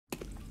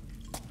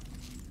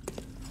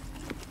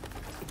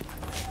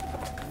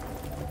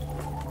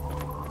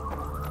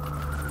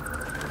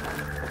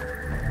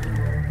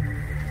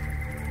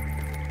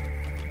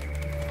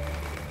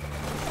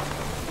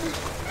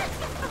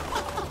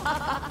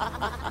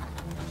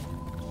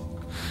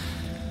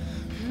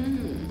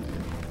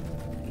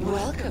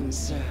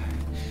Welcome, sir.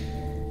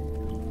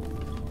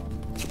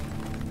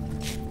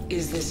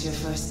 Is this your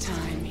first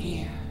time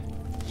here?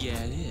 Yeah,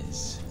 it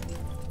is.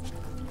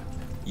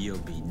 You'll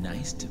be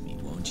nice to me,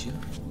 won't you?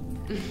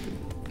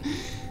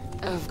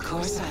 Of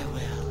course I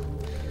will.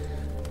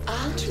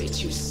 I'll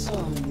treat you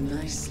so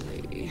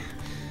nicely.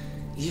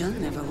 You'll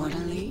never want to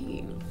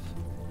leave.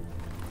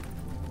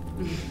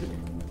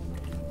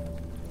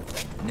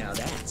 Now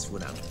that's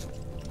what I'm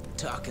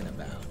talking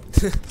about.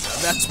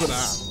 That's what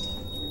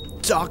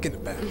I'm talking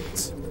about.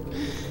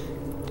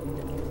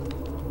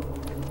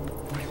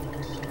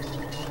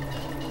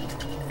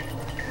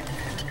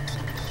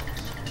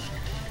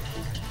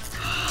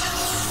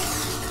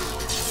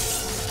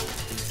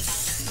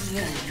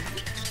 Then,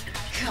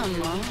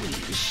 come on,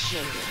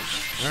 sugar.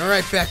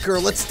 Alright,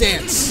 Batgirl, let's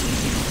dance.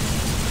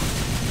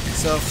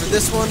 So for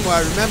this one, what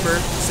I remember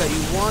is that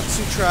you want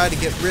to try to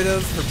get rid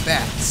of her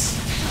bats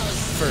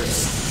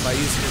first by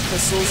using your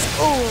pistols.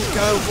 Oh,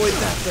 gotta avoid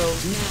that though.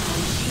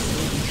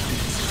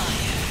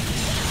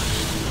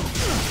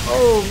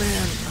 Oh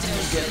man,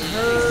 I'm getting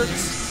hurt.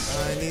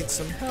 I need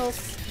some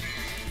health.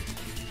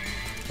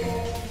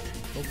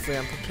 Hopefully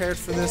I'm prepared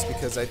for this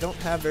because I don't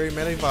have very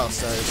many vial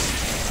stars.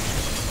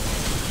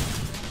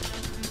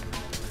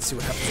 Let's see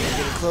what happens when we're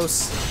getting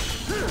close.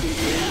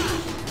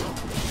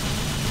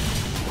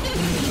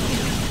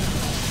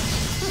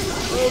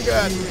 Oh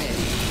god.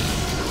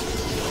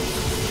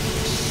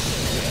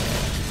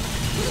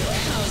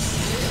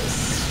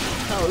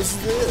 How is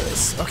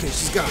this? Okay,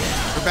 she's gone.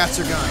 Her bats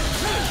are gone.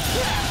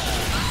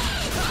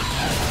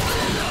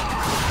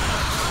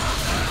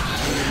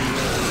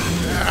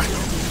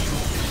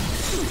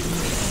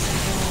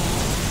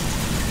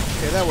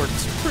 Okay, that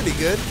worked pretty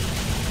good.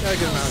 Got a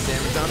good amount of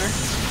damage on her.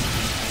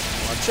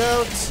 Watch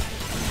out.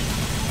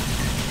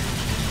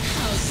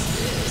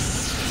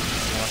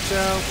 Watch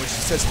out. When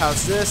she says,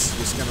 how's this?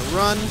 You're just gonna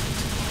run.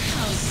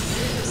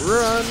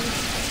 Run.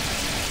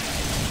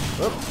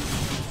 Oop.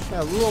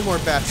 Got a little more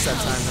bats that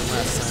time than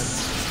last time.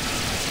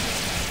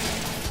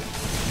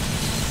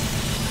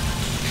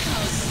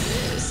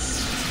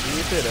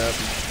 Keep it up.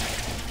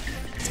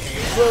 It's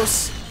getting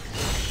close.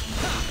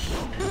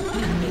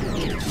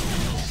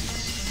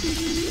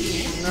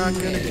 Not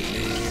gonna hit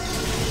me.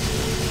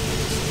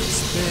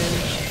 Spin.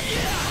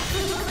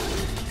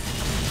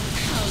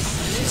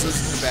 She's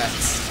losing her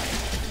bats.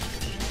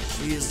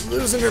 She is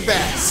losing her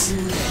bats.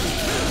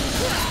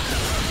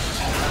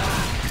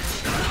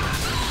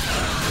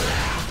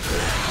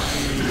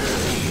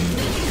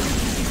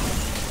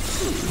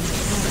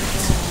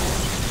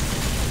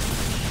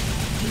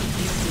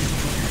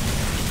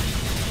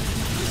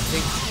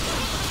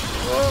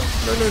 Oh,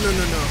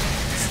 no.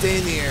 Stay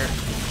in the air.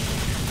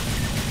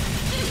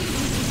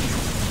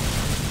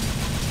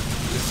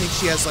 I think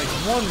she has like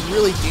one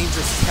really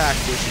dangerous attack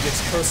where she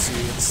gets close to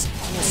you. It's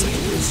almost like an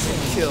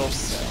instant kill.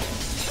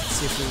 Let's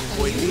see if we can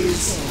avoid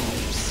these.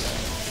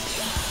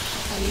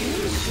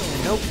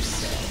 Nope.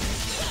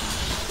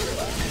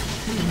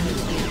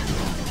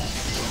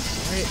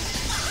 Alright.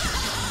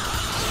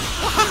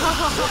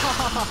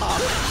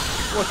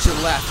 What you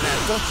laughing at?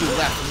 Don't you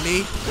laugh at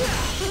me.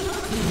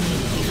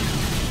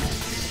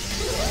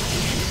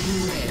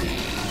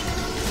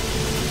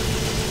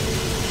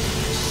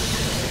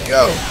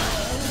 Go!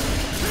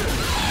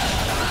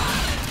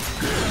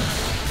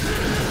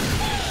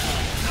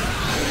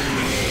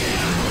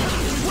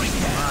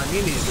 Come on,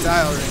 you need to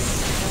die already.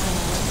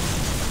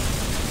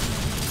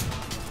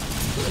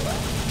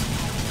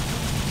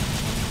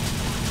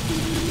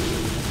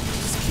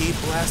 Just keep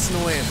blasting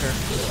away at her.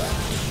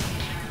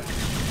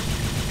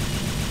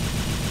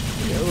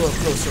 Get a little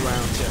closer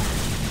around you.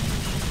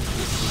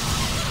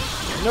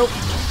 Nope.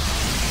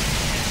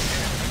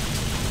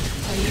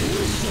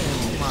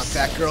 Come on,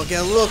 Batgirl,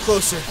 get a little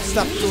closer.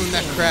 Stop doing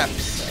that crap.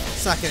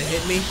 It's not gonna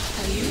hit me.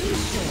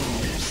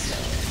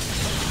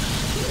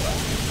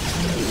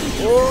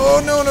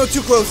 Oh, no,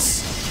 too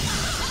close.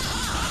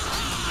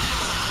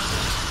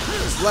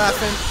 Just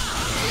laughing.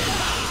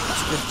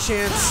 That's a good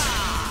chance.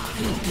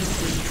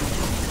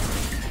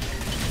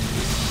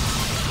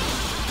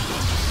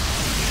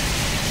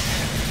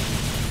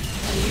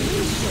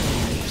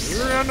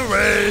 Run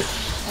away.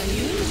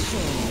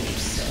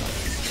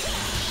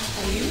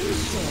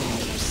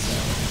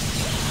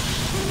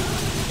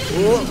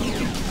 Whoa.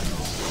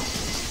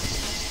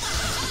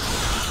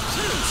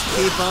 Just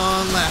keep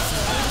on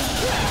laughing.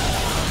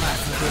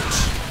 Laughing, bitch.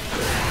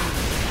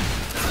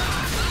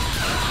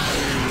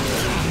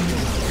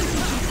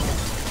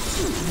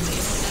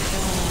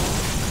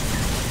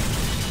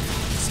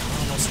 It's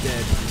almost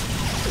dead.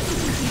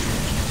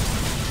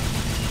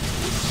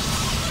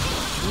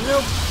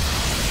 Nope.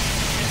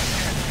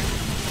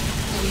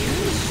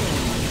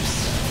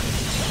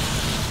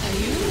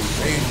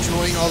 Are you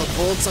enjoying all the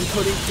bullets I'm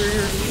putting through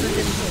your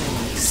freaking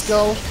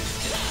skull?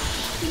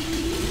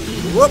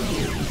 Whoop!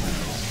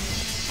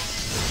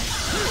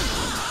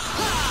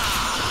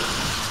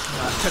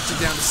 Cut you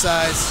down to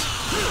size.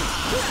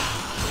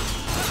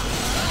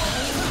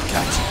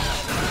 Gotcha.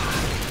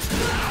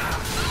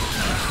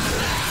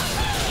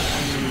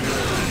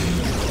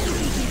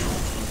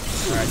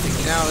 Alright, I think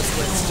now is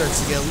when it starts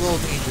to get a little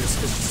dangerous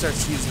because she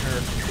starts using her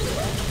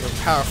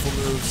powerful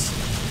moves.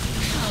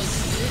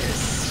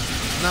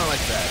 Not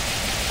like that.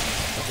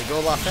 But they go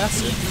a lot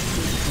faster.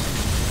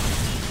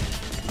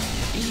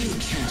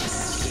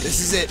 This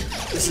is it.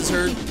 This is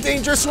her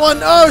dangerous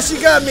one. Oh,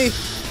 she got me.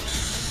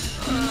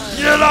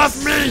 Get off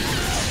me.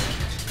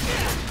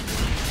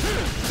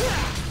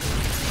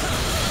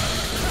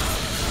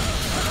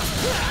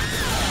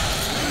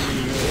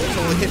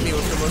 Totally hit me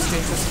with the most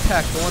dangerous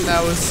attack. The one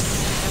that was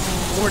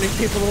warning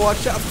people to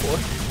watch out for.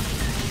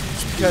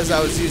 Just because I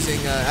was using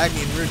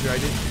Agni and Rudra, I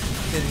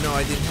didn't know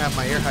I didn't have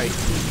my air height.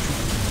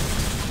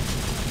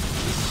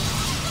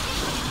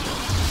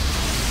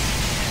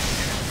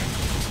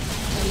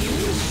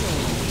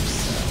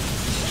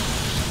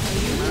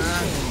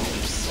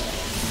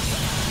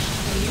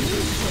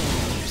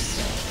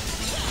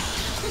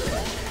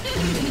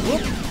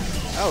 Whoop.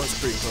 That was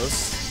pretty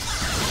close.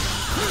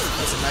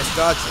 That's a nice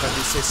dodge if I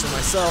do say so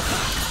myself.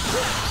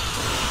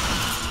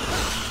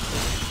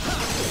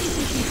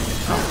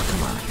 Oh,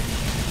 come on.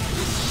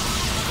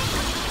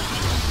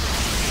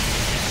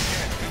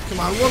 Come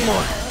on, one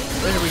more.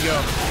 There we go.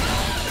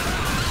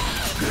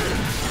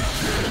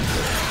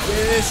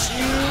 Finish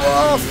you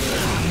off.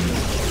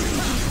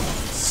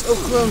 So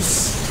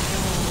close.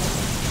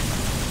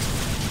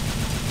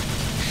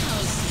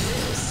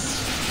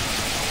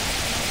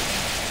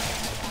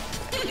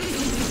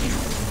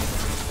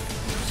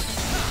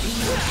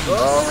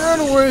 Oh, run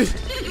away!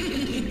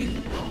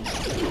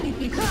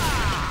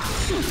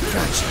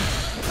 Gotcha.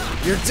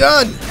 You're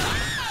done!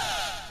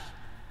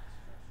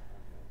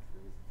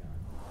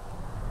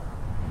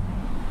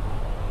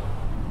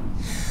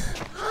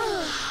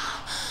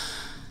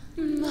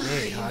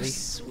 Hey, hottie.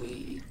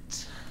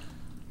 Sweet.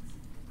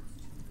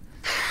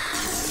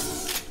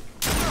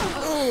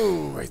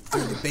 Oh, right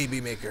through the baby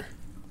maker.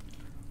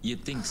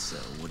 You'd think so,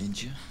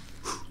 wouldn't you?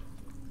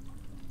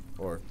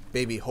 Or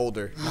baby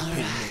holder, not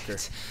baby maker.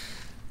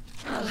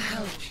 I'll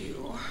help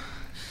you.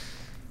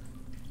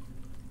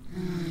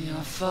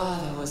 Your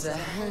father was a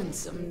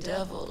handsome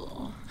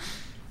devil.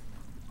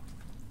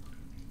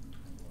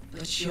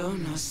 But you're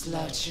no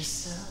slouch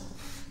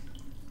yourself.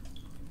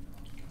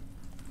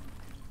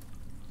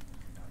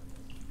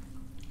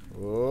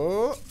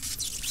 Oh.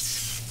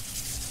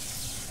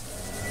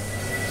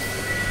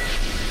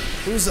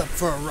 Who's up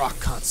for a rock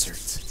concert?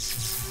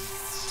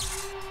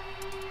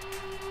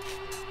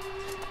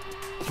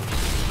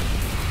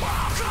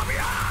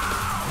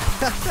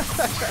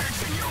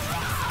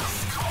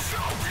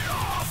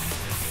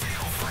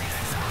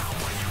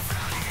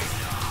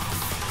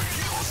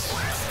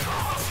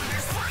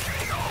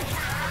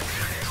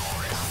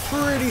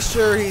 Pretty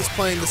sure he's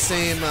playing the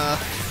same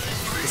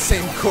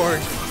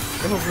chord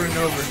over and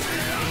over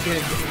and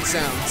getting different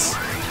sounds.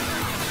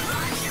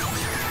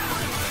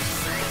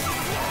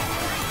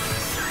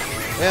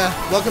 Yeah,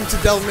 welcome to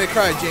Devil May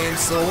Cry,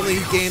 James, the only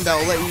game that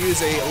will let you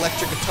use a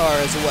electric guitar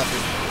as a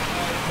weapon.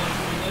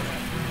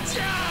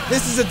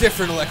 This is a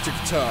different electric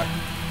guitar.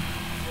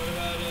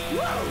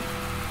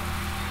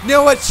 You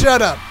know what?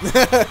 Shut up.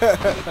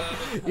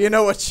 You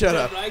know what? Shut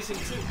up.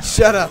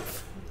 Shut up.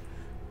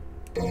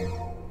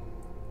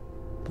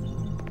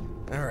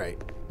 Alright.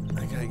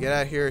 I gotta get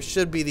out of here. It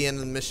should be the end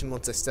of the mission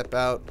once I step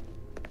out.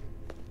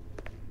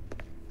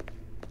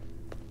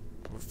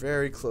 We're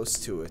very close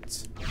to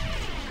it.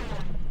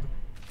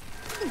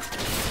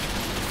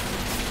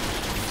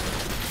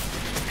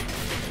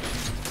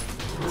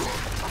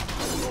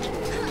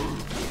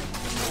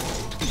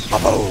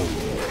 Oh!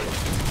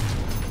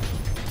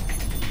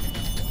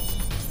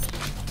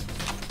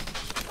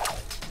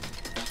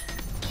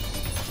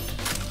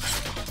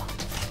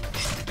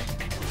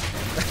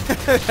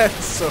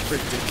 That's so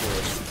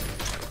ridiculous.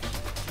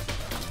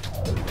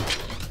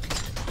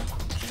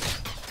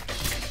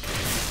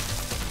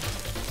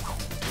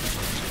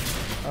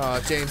 Oh,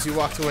 James, you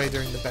walked away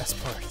during the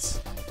best parts.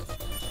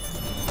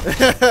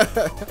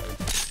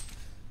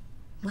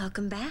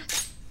 Welcome back.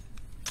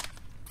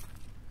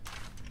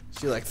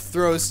 She like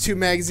throws 2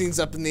 magazines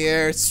up in the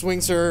air,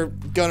 swings her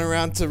gun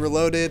around to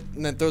reload it,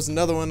 and then throws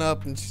another one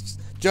up, and she's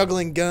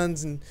juggling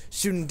guns and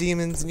shooting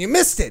demons, and you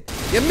missed it!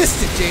 You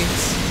missed it,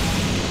 James!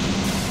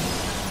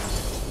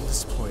 I'm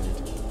disappointed.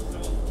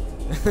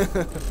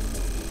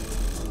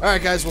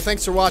 Alright guys, well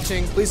thanks for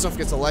watching. Please don't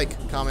forget to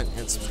like, comment,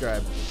 and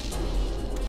subscribe.